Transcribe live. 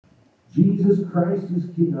Jesus Christ is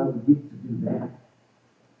King. I would get to do that.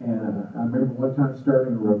 And I remember one time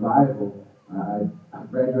starting a revival. I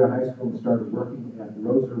graduated high school and started working at the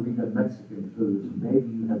Rosarita Mexican Foods. Maybe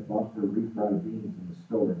you have bought their refried beans in the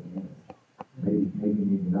store in cans.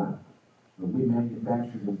 Maybe not. But we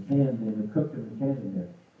manufactured them canned and cooked them and canned them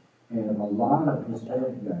there. And a lot of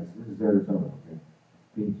Hispanic guys, this is Arizona, okay?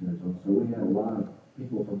 Phoenix, Arizona. So we had a lot of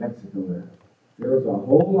people from Mexico there. There was a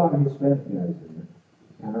whole lot of Hispanic guys in there.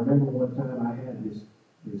 And I remember one time I had this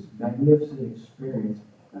magnificent experience.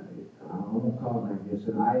 I won't call it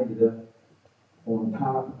magnificent. I ended up on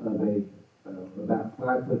top of about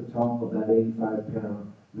 5 foot tall, about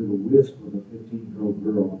 85-pound little wisp of a 15-year-old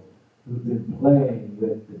girl who'd been playing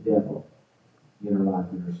with the devil in her life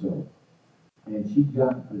and her soul. And she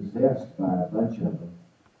got possessed by a bunch of them.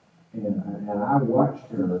 And I watched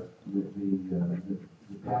her with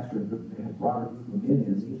the pastor had brought a group of men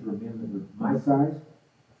in. These were men that were my size,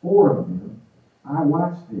 4 of them. I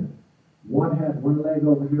watched them. One had one leg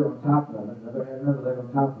over here on top of it, another had another leg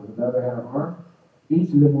on top of it, the other had an arm. Each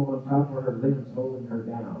of them were on top of her limbs holding her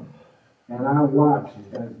down. And I watched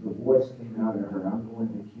as the voice came out of her, I'm going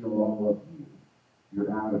to kill all of you.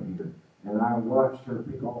 You're out of here. And I watched her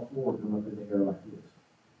pick all 4 of them up in the air like this.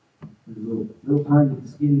 There's a little tiny,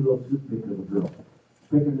 skinny little toothpick of a girl.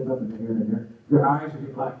 Picking them up in the air, and their eyes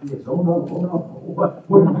are like this. Oh no,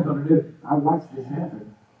 what am I going to do? I watched this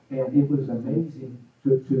happen. And it was amazing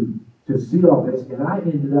to see all this. And I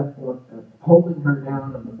ended up holding her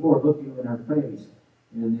down on the floor, looking in her face,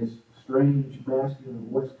 and this strange masculine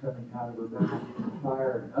voice coming out of her mouth, and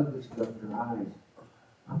fire and ugly stuff in her eyes.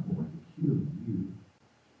 I'm going to kill you.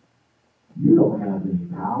 You don't have any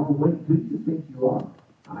power. What do you think you are?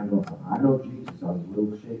 I know Jesus. I was a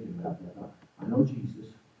little shaken about that. I know Jesus.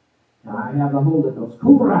 And I have the Holy Ghost.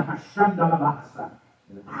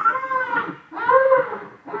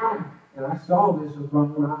 And I saw this with my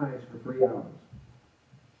own eyes for 3 hours.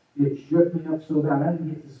 It shook me up so bad. I didn't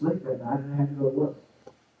get to sleep that night, and I had to go to work.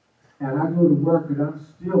 And I go to work, and I'm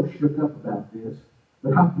still shook up about this.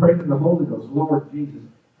 But I'm praying to the Holy Ghost. Lord Jesus,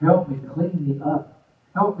 help me, clean me up.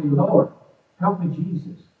 Help me, Lord. Help me,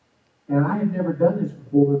 Jesus. And I had never done this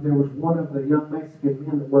before, but there was one of the young Mexican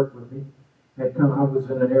men that worked with me. Had come. I was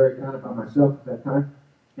in an area kind of by myself at that time.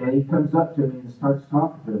 And he comes up to me and starts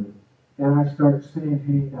talking to me. And I start saying,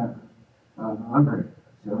 hey, Andre.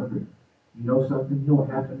 I said, Andre, you know something? You know what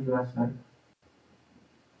happened to me last night?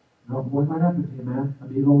 No, boy, what happened to you, man? I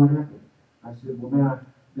mean, what happened? I said, well, man,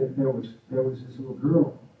 there was this little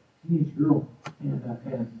girl, teenage girl,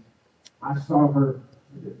 and I saw her,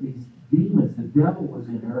 these demons, the devil was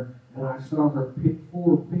in her, and I saw her pick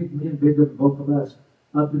 4 big men, bigger than both of us,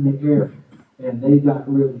 up in the air, and they got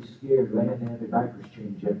really scared. They had to have their diapers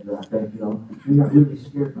changed after, I think, They got really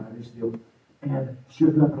scared by this deal, and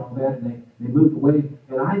shook up and all that, and they moved away,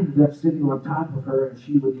 and I ended up sitting on top of her, and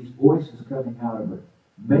she with these voices coming out of her,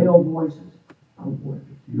 male voices. I'm going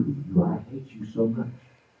to kill you. I hate you so much.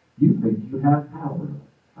 You think you have power.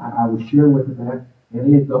 I would share with him that,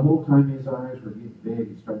 and the whole time his eyes were getting big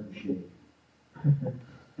and starting to shake.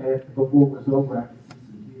 And before it was over, I could see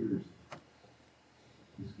some tears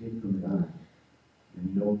escape from the eyes.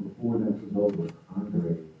 And before that was over,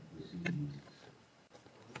 Andre received Jesus.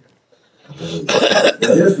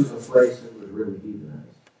 And this was a place that was really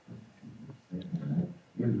heathenized.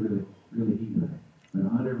 It was really, really heathenized. But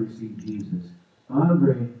Andre received Jesus.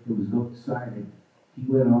 Andre, who was so excited, he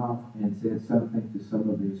went off and said something to some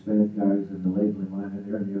of the Hispanic guys in the labeling line in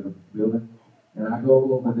there in the other building. And I go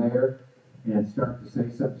over there and start to say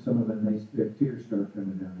something to some of them, and their tears start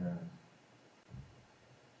coming down their eyes.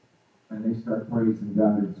 And they start praising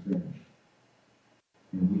God in Spanish.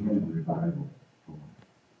 And we had a revival.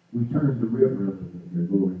 We turned the river a little bit here,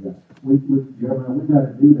 glory to God. Jeremiah, we got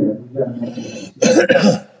to do that. We got to make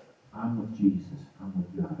it. I'm with Jesus. I'm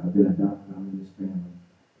with God. I've been adopted. I'm in this family.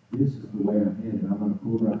 This is the way I'm headed. I'm going to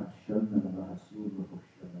pull out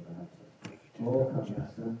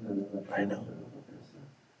I know.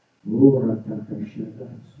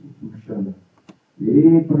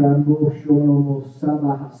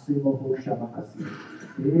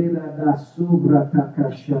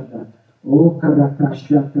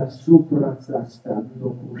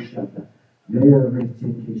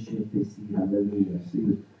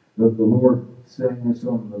 The Lord saying this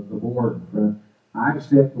on the board in front. I've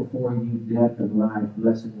set before you death and life,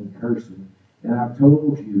 blessing and cursing. And I've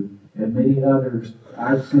told you, and many others,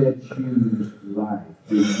 I've said choose life,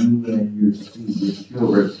 that you and your seed, your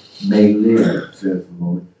children, may live, says the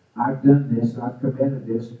Lord. I've done this, I've commanded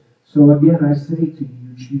this. So again, I say to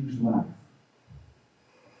you, choose life.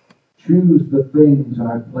 Choose the things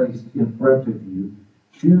I've placed in front of you,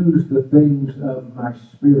 Choose the things of my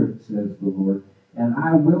spirit, says the Lord, and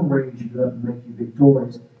I will raise you up and make you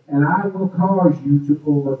victorious, and I will cause you to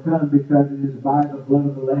overcome, because it is by the blood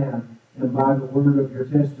of the Lamb and by the word of your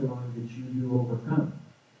testimony that you do overcome.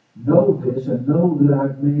 Know this, and know that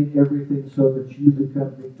I've made everything so that you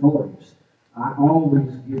become victorious. I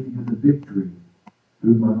always give you the victory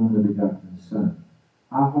through my only begotten Son.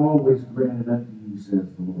 I always grant it unto you, says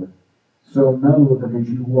the Lord. So know that as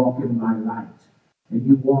you walk in my light, and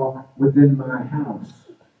you walk within my house,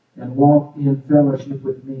 and walk in fellowship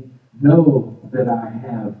with me, know that I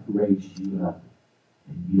have raised you up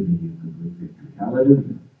and given you complete victory.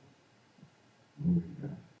 Hallelujah. Glory to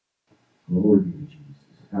God. Glory to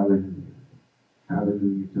Jesus. Hallelujah.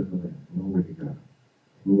 Hallelujah to the Lamb. Glory to God.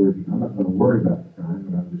 Glory to God. I'm not going to worry about the time,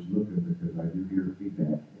 but I'm just looking because I do hear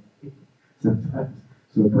feedback sometimes.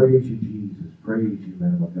 So praise you, Jesus. Praise you,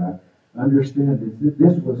 Lamb of God. Understand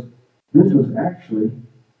this was actually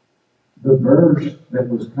the verse that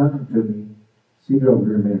was coming to me. See it over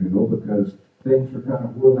here a minute ago, because things were kind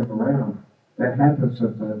of whirling around. That happens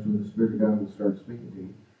sometimes when the Spirit of God will start speaking to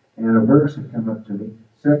you. And a verse had come up to me,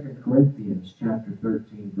 2 Corinthians chapter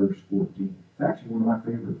 13, verse 14. It's actually one of my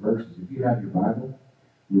favorite verses. If you have your Bible,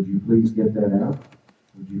 would you please get that out?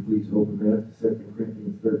 Would you please open that to 2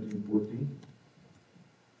 Corinthians 13, 14?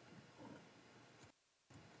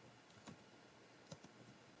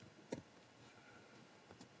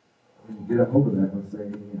 When you get a hold of that, let's say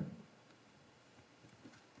amen.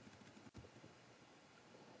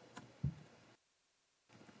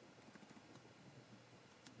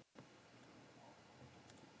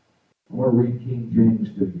 I want to read King James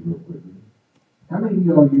to you real quickly. How many of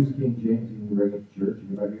y'all use King James in your regular church?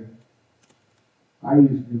 Anybody here? I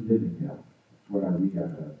use New Living now. That's what I read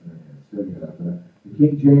out of and study out of. The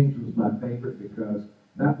King James was my favorite because,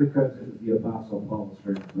 not because it was the Apostle Paul's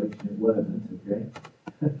translation, it wasn't, okay?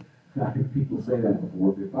 I heard people say that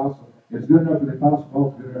before. The Apostle, it's good enough for the Apostle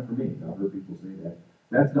Paul, it's good enough for me. I've heard people say that.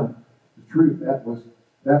 That's not the truth. That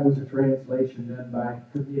was a translation done by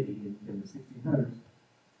committee in the 1600s,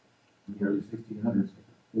 in the early 1600s,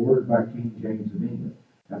 ordered by King James of England.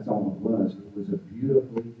 That's all it was. It was a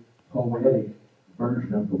beautifully poetic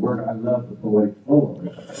version of the word. I love the poetic flow of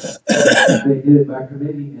it. They did it by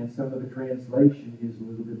committee, and some of the translation is a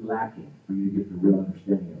little bit lacking for you to get the real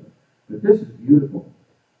understanding of it. But this is beautiful.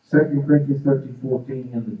 2 Corinthians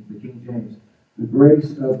 13:14 in the King James. The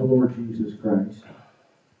grace of the Lord Jesus Christ,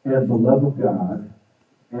 and the love of God,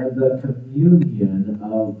 and the communion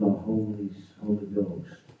of the Holy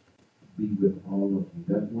Ghost be with all of you.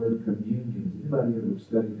 That word communion, anybody ever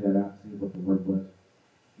studied that out, see what the word was?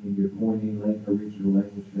 In your Koine original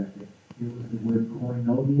language back then. It was the word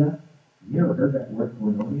koinonia. You ever heard that word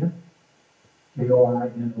koinonia?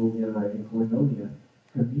 Koinonia, koinonia.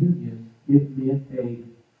 Communion, it meant the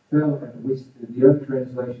other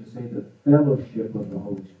translations say the fellowship of the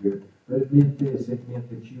Holy Spirit, but it meant this, it meant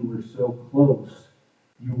that you were so close,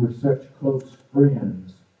 you were such close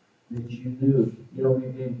friends that you knew,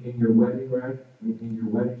 in your wedding, right? In your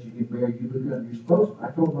weddings, you get married, you're supposed to.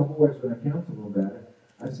 I told my boys when I counseled them about it,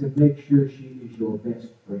 I said, make sure she is your best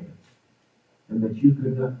friend. And that you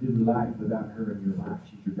could not do life without her in your life.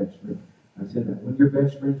 She's your best friend. I said that. When you're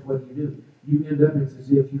best friends, what do? You end up, it's as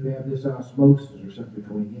if you have this osmosis or something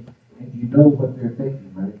between you, and you know what they're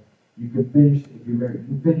thinking, right? You can finish, if you're married,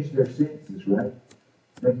 you can finish their sentences, right?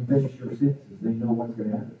 They can finish your sentences. They know what's going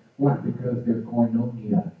to happen. Why? Because they're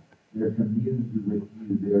koinonia. They're community with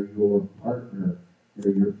you. They're your partner.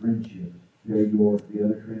 They're your friendship. They're the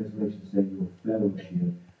other translations say your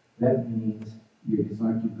fellowship. That means it's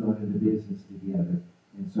like you've gone into business together.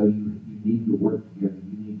 And so you need to work together.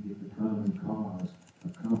 You need to get the common cause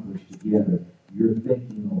accomplished together. You're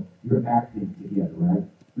thinking, you're acting together, right?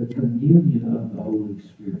 The communion of the Holy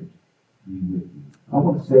Spirit be with you. I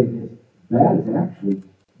want to say this. That is actually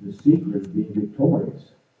the secret of being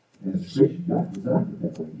victorious. As a Christian, God designed it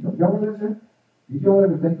that way. Y'all realize that? Did y'all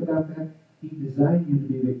ever think about that? He designed you to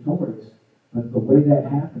be victorious, but the way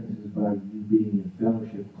that happens is by you being in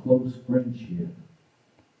fellowship, close friendship,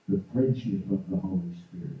 the friendship of the Holy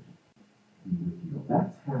Spirit be with you.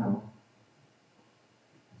 That's how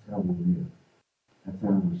we live. That's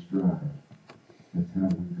how we strive. That's how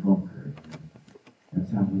we conquer.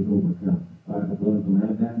 That's how we overcome. By the blood of the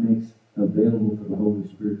Lamb, that makes available for the Holy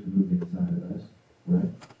Spirit to move inside of us.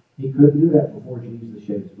 Right? He couldn't do that before Jesus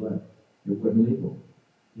shed his blood. It wasn't legal.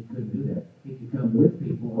 He couldn't do that. He could come with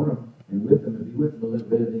people on him and with them and be with them a little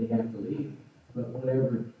bit, and then he had to leave. But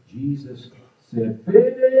whenever Jesus said,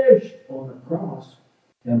 "Finished," on the cross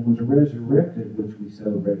and was resurrected, which we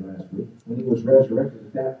celebrated last week, when he was resurrected,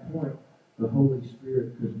 at that point, the Holy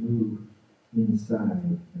Spirit could move inside,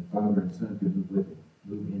 and Father and Son can move with it,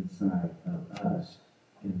 move inside of us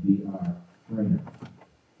and be our friend.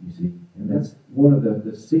 You see, and that's one of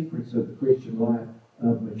the secrets of the Christian life,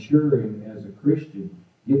 of maturing as a Christian.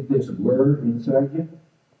 Get this word inside you.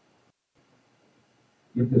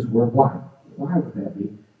 Get this word. Why? Why would that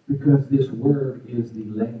be? Because this word is the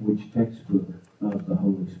language textbook of the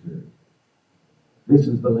Holy Spirit. This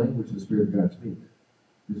is the language the Spirit of God speaks.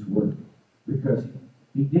 This word. Because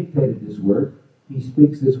He dictated this word. He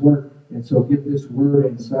speaks this word. And so get this word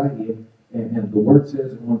inside you. And the word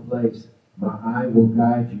says in one place, my eye will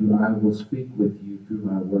guide you. I will speak with you through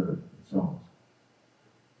my word. Psalms.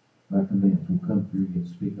 My commands will come through you and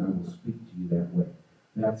speak. I will speak to you that way.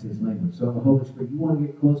 That's His language. So the Holy Spirit, you want to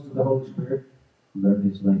get close to the Holy Spirit? Learn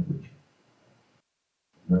His language.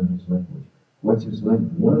 Learn His language. What's His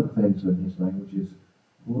language? One of the things in His language is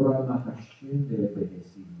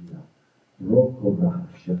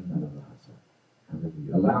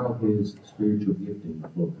allow His spiritual gifting to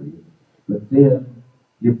flow through you. But then,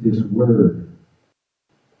 get this word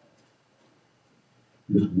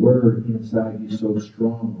inside you so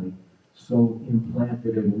strongly, so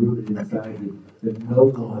implanted and rooted inside you, that no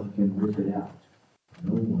one can rip it out.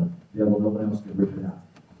 No one. Devil, no one else can rip it out.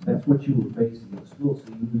 That's what you were facing in school.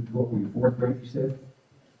 So what were you, fourth grade, you said?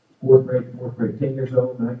 Fourth grade, 10 years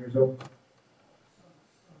old, 9 years old?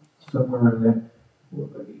 Somewhere around that. Well,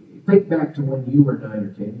 think back to when you were 9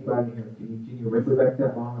 or 10. Anybody here, can you remember back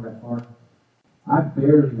that long or that far? I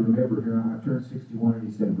barely remember here. I turned 61 in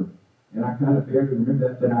December. And I kind of barely remember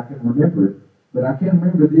that, but I can remember it. But I can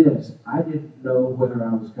remember this. I didn't know whether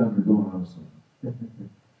I was coming or going, honestly.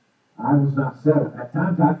 I was not settled. At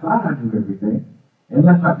times I thought I knew everything. And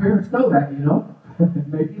let my parents know that, you know.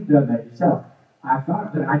 Maybe you've done that yourself. I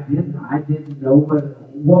thought that I didn't know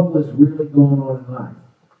what was really going on in life.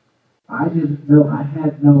 I didn't know. I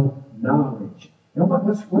had no knowledge. And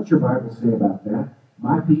what's your Bible say about that?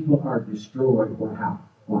 My people are destroyed. How?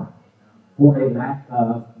 Why? For a lack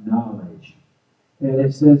of knowledge. And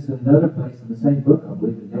it says in another place in the same book, I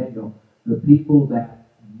believe in Daniel, the people that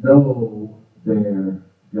know their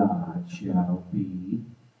God shall be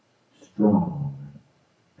strong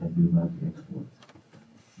and do mighty exploits.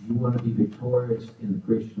 You want to be victorious in the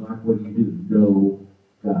Christian life, what do? Know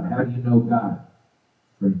God. How do you know God?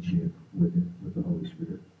 Friendship with Him, with the Holy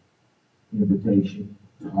Spirit. Invitation,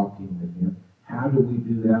 talking with Him. How do we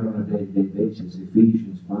do that on a day-to-day basis?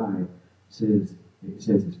 Ephesians 5 says,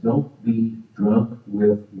 don't be drunk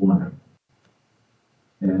with wine.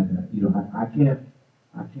 And, I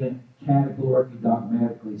can't categorically,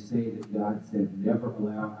 dogmatically say that God said never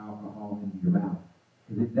allow alcohol into your mouth.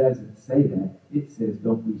 Because it doesn't say that. It says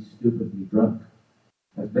don't be stupidly drunk.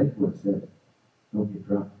 That's basically what it says. Don't get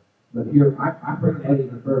drunk. But here, I bring that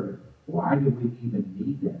even further. Why do we even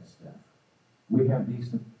need that stuff? We have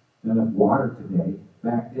decent enough water today.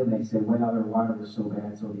 Back then they say, well, their water was so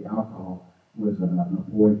bad, so the alcohol was a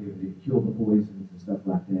poison. It killed the poisons and stuff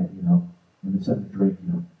like that, and it's something to drink,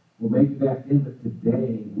 Well, maybe back then, but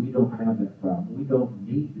today we don't have that problem. We don't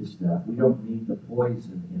need the stuff. We don't need the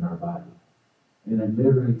poison in our body. And it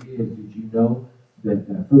literally is. Did you know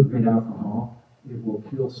that food-grade alcohol, it will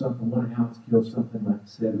kill something, 1 ounce kills something like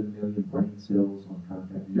 7 million brain cells on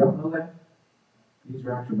contact. Did y'all know that? These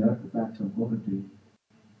are actual medical facts I'm quoting to you.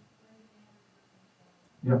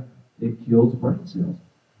 Yep, it kills brain cells.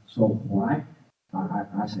 So why?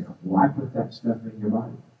 I say, why put that stuff in your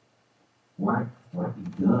body? Why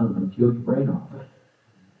be dumb and kill your brain off?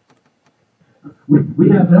 We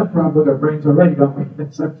have enough problem with our brains already, don't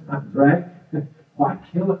we? Sometimes, right? Why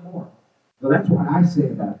kill it more? So that's what I say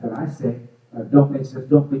about that. I say,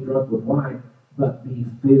 don't be drunk with wine, but be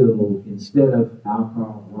filled, instead of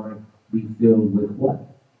alcohol and wine, be filled with what?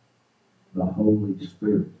 The Holy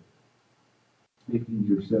Spirit. Speaking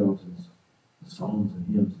to yourselves in songs and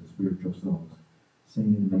hymns and spiritual songs.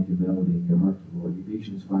 Singing and making melody in your heart to the Lord.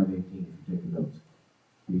 Ephesians 5:18, if you're taking notes.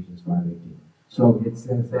 Ephesians 5:18. So it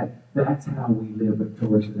says that's how we live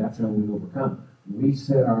victoriously. That's how we overcome. We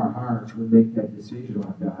set our hearts, we make that decision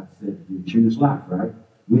like God said to do. Choose life, right?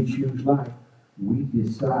 We choose life. We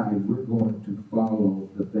decide we're going to follow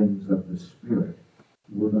the things of the Spirit.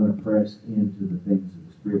 We're going to press into the things of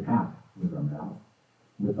the Spirit. How? With our mouth,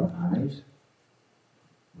 with our eyes,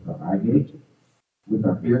 with our eye gate, with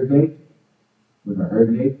our ear gate, with our ear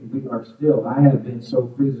gate. We are still. I have been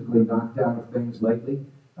so physically knocked out of things lately.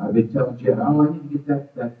 I've been telling Jeff, I need to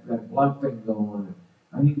get that blog thing going.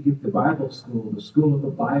 I need to get the Bible school, the school of the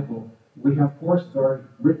Bible. We have courses already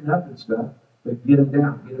written up and stuff, but get them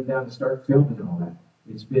down and start filming and all that.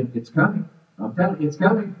 It's coming. I'm telling you, it's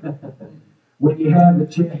coming. When you have the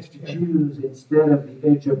chance to choose instead of the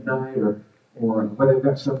edge of night or or whether they've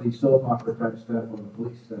got some of these soap opera type stuff or the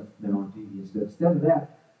police stuff now on TV and stuff. Instead of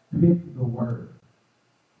that, pick the word.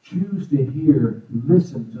 Choose to hear,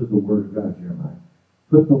 listen to the word of God, Jeremiah.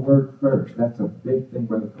 Put the word first. That's a big thing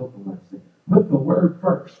Brother Copeland likes to say. Put the word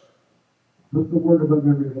first. Put the word above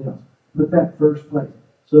everything else. Put that first place.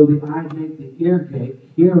 So the eye gate, the ear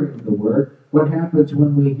gate, hearing the word. What happens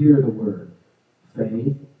when we hear the word?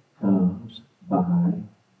 Faith comes by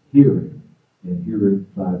hearing, and hearing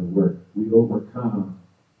by the word. We overcome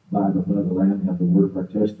by the blood of the Lamb and the word of our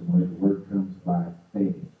testimony. The word comes by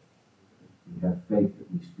faith. We have faith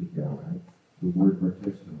that we speak out, right? The word of our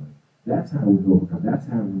testimony. That's how we overcome. That's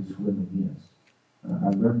how we swim against. I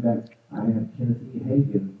learned that I had Kenneth E.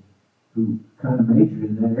 Hagin, who kind of majored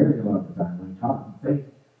in that area a lot of the time when he taught in faith.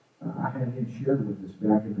 I had him share with us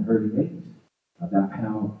back in the early 80s about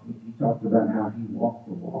how he talked about how he walked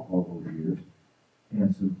the walk all those years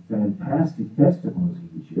and some fantastic testimonies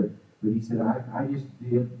he would share. But he said, I just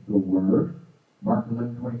did the word, Mark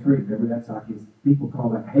 11:23. Remember, that's like his, people call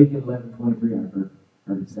that Hagin 11:23. I've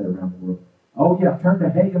heard it said around the world. Oh yeah, turn to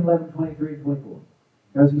Hagin 11:23 and 24.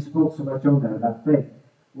 Because he spoke so much on that about faith.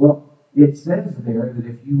 Well, it says there that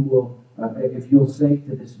if you'll say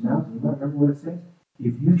to this mountain, you might remember what it says?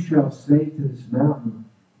 If you shall say to this mountain,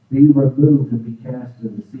 be removed and be cast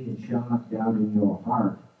into the sea, and shall not doubt in your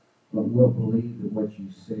heart, but will believe that what you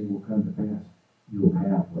say will come to pass, you'll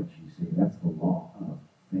have what you say. That's the law of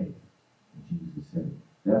faith. Jesus said it.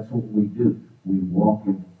 That's what we do. We walk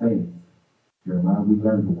in faith. Jeremiah, we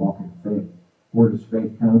learn to walk in faith. Where does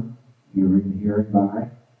faith come? Hearing by.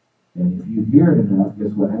 And if you hear it enough,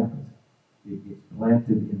 guess what happens? It gets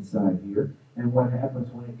planted inside here. And what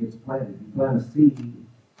happens when it gets planted? You plant a seed,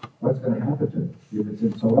 what's going to happen to it? If it's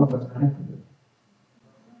in soil, what's going to happen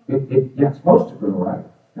to it? It's supposed to grow, right?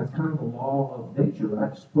 That's kind of the law of nature,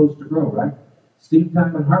 right? It's supposed to grow, right? Seed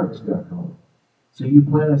time and harvest, God called it. So you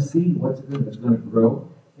plant a seed, what's it doing? It's going to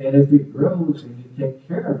grow. And if it grows and you take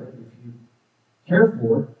care of it, if you care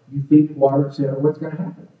for it, you feed it, water, etc., what's going to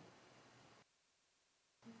happen?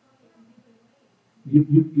 You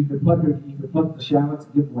could pluck it, you could pluck the shallots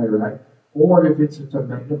and give them away, right? Or if it's a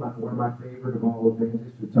tomato, one of my favorite of all the things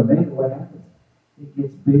is a tomato, what happens? It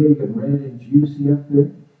gets big and red and juicy up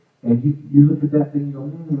there. And you look at that thing and you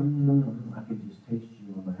go, I can just taste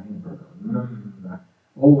you on my hamburger.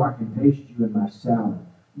 Oh, I can taste you in my salad.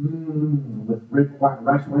 With white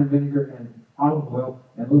rice wine vinegar and olive oil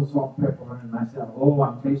and a little salt and pepper on it in my salad. Oh,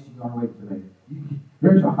 I'm tasting you on the way to tomato.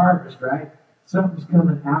 There's a harvest, right? Something's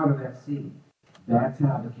coming out of that seed. That's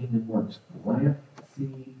how the kingdom works. Plant,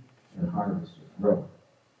 seed, and harvest, grow.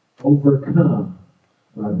 Overcome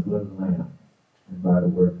by the blood of the Lamb and by the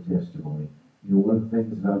word of testimony. You know, one of the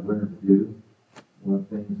things that I've learned to do, one of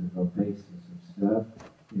the things if I'm facing some stuff,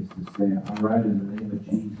 is to say, all right, in the name of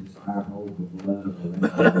Jesus, I hold the blood of the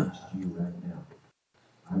Lamb against you right now.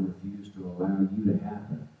 I refuse to allow you to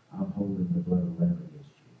happen. I'm holding the blood of the Lamb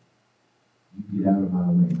against you. You get out of my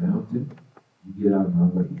way, mountain. You get out of my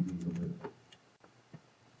way, you be removed.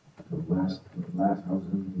 The last, I was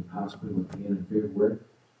in the hospital again in February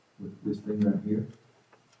with this thing right here.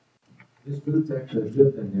 This boot's actually a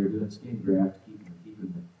good thing. They're doing skin grafts,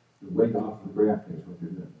 keeping the weight off the graft. That's what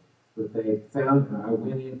they're doing. But they found, I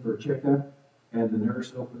went in for a checkup, and the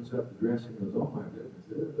nurse opens up the dressing and goes, oh my goodness.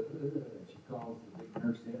 And she calls the big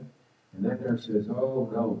nurse in, and that nurse says, oh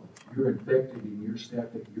no, you're infected and you're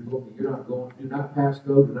septic. You're not going, do not pass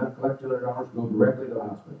go, do not collect $200, go directly to the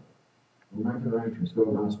hospital. We're making arrangements, go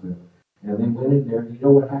to the hospital. And they went in there, and you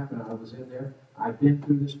know what happened? I was in there. I've been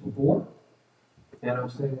through this before. And I'm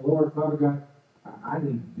saying, Lord, Father God, I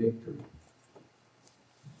need victory.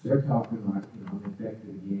 They're talking like, I'm infected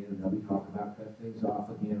again, and they'll be talking about cut things off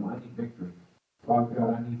again. I need victory. Father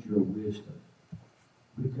God, I need your wisdom.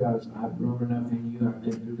 Because I've grown enough in you. I've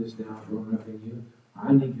been through this now. I've grown enough in you.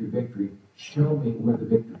 I need your victory. Show me where the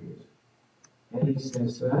victory is. And he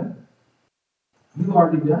says, son, you've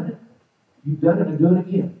already done it. You've done it and do it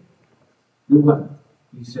again. Do what?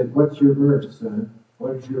 He said, what's your verse, son?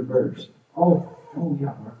 What is your verse? Oh yeah,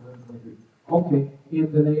 Mark 11:23. Okay,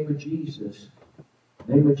 in the name of Jesus.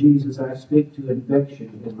 Name of Jesus, I speak to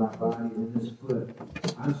infection in my body and in this foot.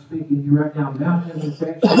 I'm speaking to you right now. Mountain of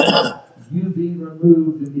infection, you be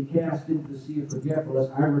removed and be cast into the sea of forgetfulness.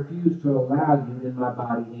 I refuse to allow you in my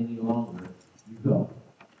body any longer. You go.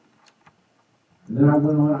 And then I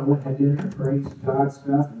went on, I went to dinner, praised God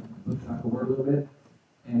stuff, and looked like a word a little bit.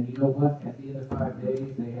 And you know what? At the end of 5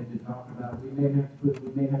 days, they had to talk about, we may have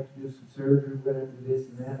to do some surgery, we're going to do this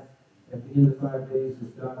and that. At the end of 5 days,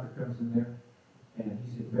 this doctor comes in there, and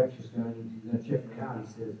he's an infectious guy, and he's going to check me out. He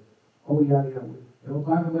says, oh, yeah. Oh,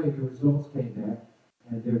 by the way, your results came back,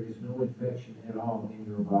 and there is no infection at all in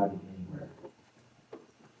your body anywhere.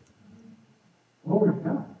 Glory to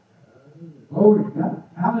God. Glory to God.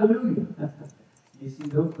 Hallelujah. You see,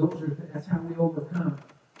 that's how we overcome.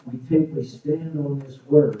 We stand on this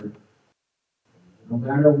word, no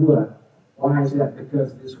matter what. Why is that?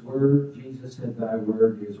 Because this word, Jesus said, thy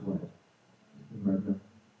word is what? Remember?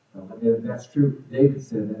 That's true. David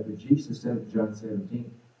said that, but Jesus said in John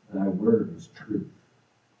 17, thy word is truth.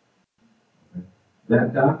 Okay?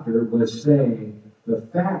 That doctor was saying, the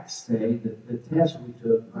facts say that the test we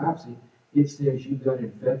took, biopsy, it says you've got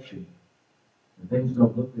infection. And things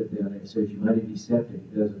don't look good down there. It says you might be septic.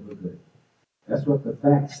 It doesn't look good. That's what the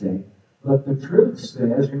facts say. But the truth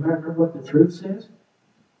says, remember what the truth says?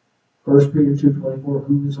 1 Peter 2:24,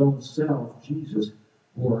 who his own self, Jesus,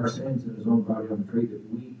 bore our sins in his own body on the tree, that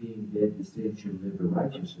we, being dead to sin, should live to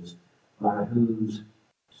righteousness, by whose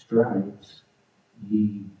stripes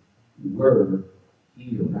ye were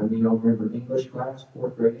healed. How many of y'all remember English class,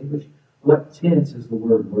 4th grade English? What tense is the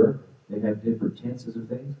word were? They have different tenses of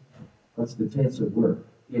things. What's the tense of were?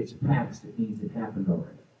 It's past. It means it happened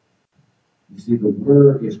already. You see, the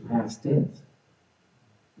word is past tense.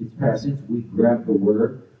 It's past tense. We grab the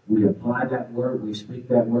word, we apply that word, we speak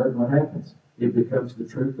that word, what happens? It becomes the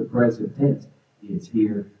truth, the present tense. It's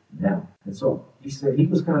here now. And so he said, he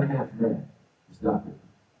was kind of half mad, this doctor.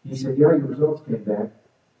 He said, yeah, your results came back.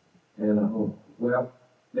 And well,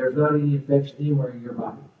 there's not any infection anywhere in your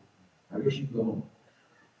body. I guess you can go home.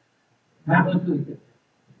 Hallelujah.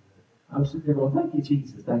 I'm sitting there going, thank you,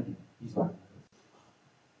 Jesus, thank you. He's like,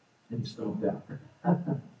 and he stomped out.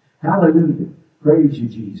 Hallelujah. Praise you,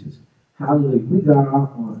 Jesus. Hallelujah. We got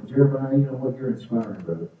off on it. Jeremiah, you know what? You're inspiring,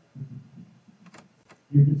 brother.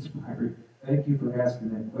 You're inspiring. Thank you for asking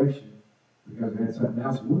that question, because I had something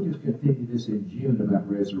else. We'll just continue this in June about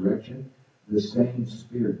resurrection, the same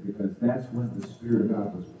Spirit, because that's when the Spirit of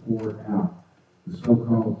God was poured out, the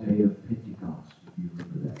so-called day of Pentecost, if you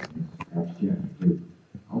remember that, in Acts chapter 2.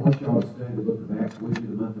 I want y'all to study the book of Acts with you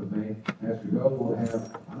the month of May. Pastor Go will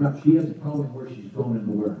have, she hasn't told me where she's going in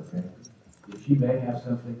the Word, okay? She may have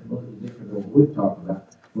something completely different than what we've talked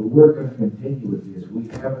about, but we're going to continue with this. We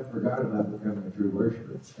haven't forgotten about becoming a true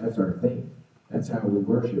worshiper. That's our theme. That's how we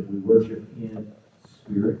worship. We worship in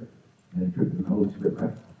spirit and in truth of the Holy Spirit,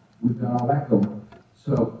 right? We've got all that going.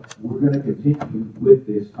 So we're going to continue with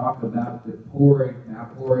this, talk about the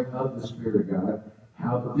outpouring of the Spirit of God,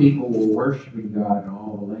 how the people were worshiping God in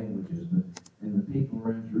all the languages, and the people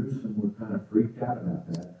around Jerusalem were kind of freaked out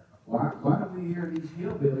about that. Why do we hear these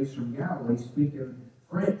hillbillies from Galilee speaking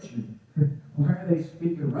French? And why are they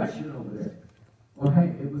speaking Russian over there? Well,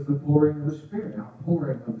 hey, it was the pouring of the Spirit,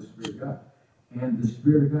 outpouring of the Spirit of God. And the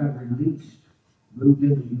Spirit of God moved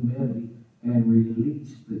into humanity, and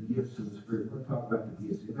released the gifts of the Spirit. We're going to talk about the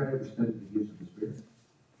gifts. Anybody ever studied the gifts of the Spirit?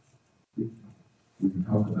 We can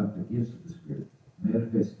talk about the gifts of the Spirit,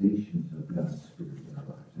 manifestations of God's Spirit in our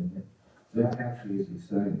lives. Amen. That actually is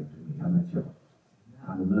exciting to me. How about y'all?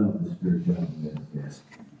 I love the Spirit of God manifest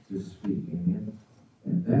to speak. Amen.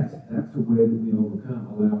 And that's the way that we overcome.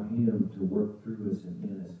 Allow Him to work through us and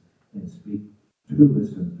in us and speak to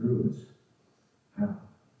us and through us. How?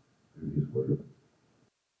 Through His Word.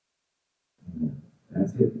 Amen.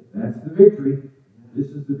 That's it. That's the victory. This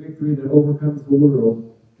is the victory that overcomes the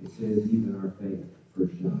world. It says even our faith.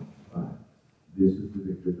 1 John 5. This is the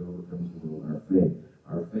victory that overcomes the world. Our faith.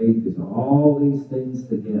 Our faith is all these things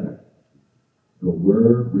together. The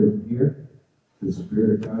Word written here, the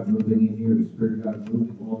Spirit of God moving in here, the Spirit of God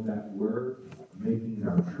moving on that Word, making it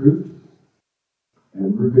our truth,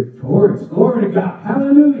 and we're victorious. Glory to God.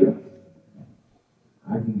 Hallelujah.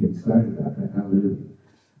 I can get excited about that. Hallelujah.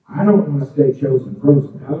 I don't want to stay chosen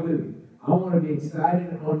frozen. Hallelujah. I want to be excited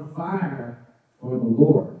and on fire for the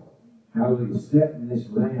Lord. Hallelujah. Setting this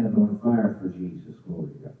land on fire for Jesus.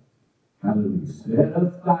 Glory to God. Hallelujah. Set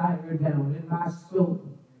a fire down in my soul.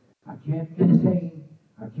 I can't contain,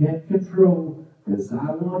 I can't control, because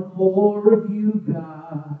I want more of you,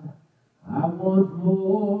 God. I want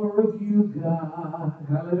more of you, God.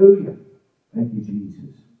 Hallelujah. Thank you,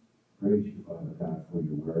 Jesus. Praise you, Father God, for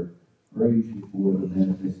your word. Praise you for the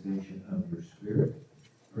manifestation of your Spirit.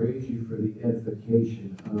 Praise you for the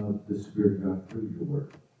edification of the Spirit of God through your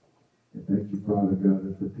word. And thank you, Father God,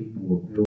 that the people will build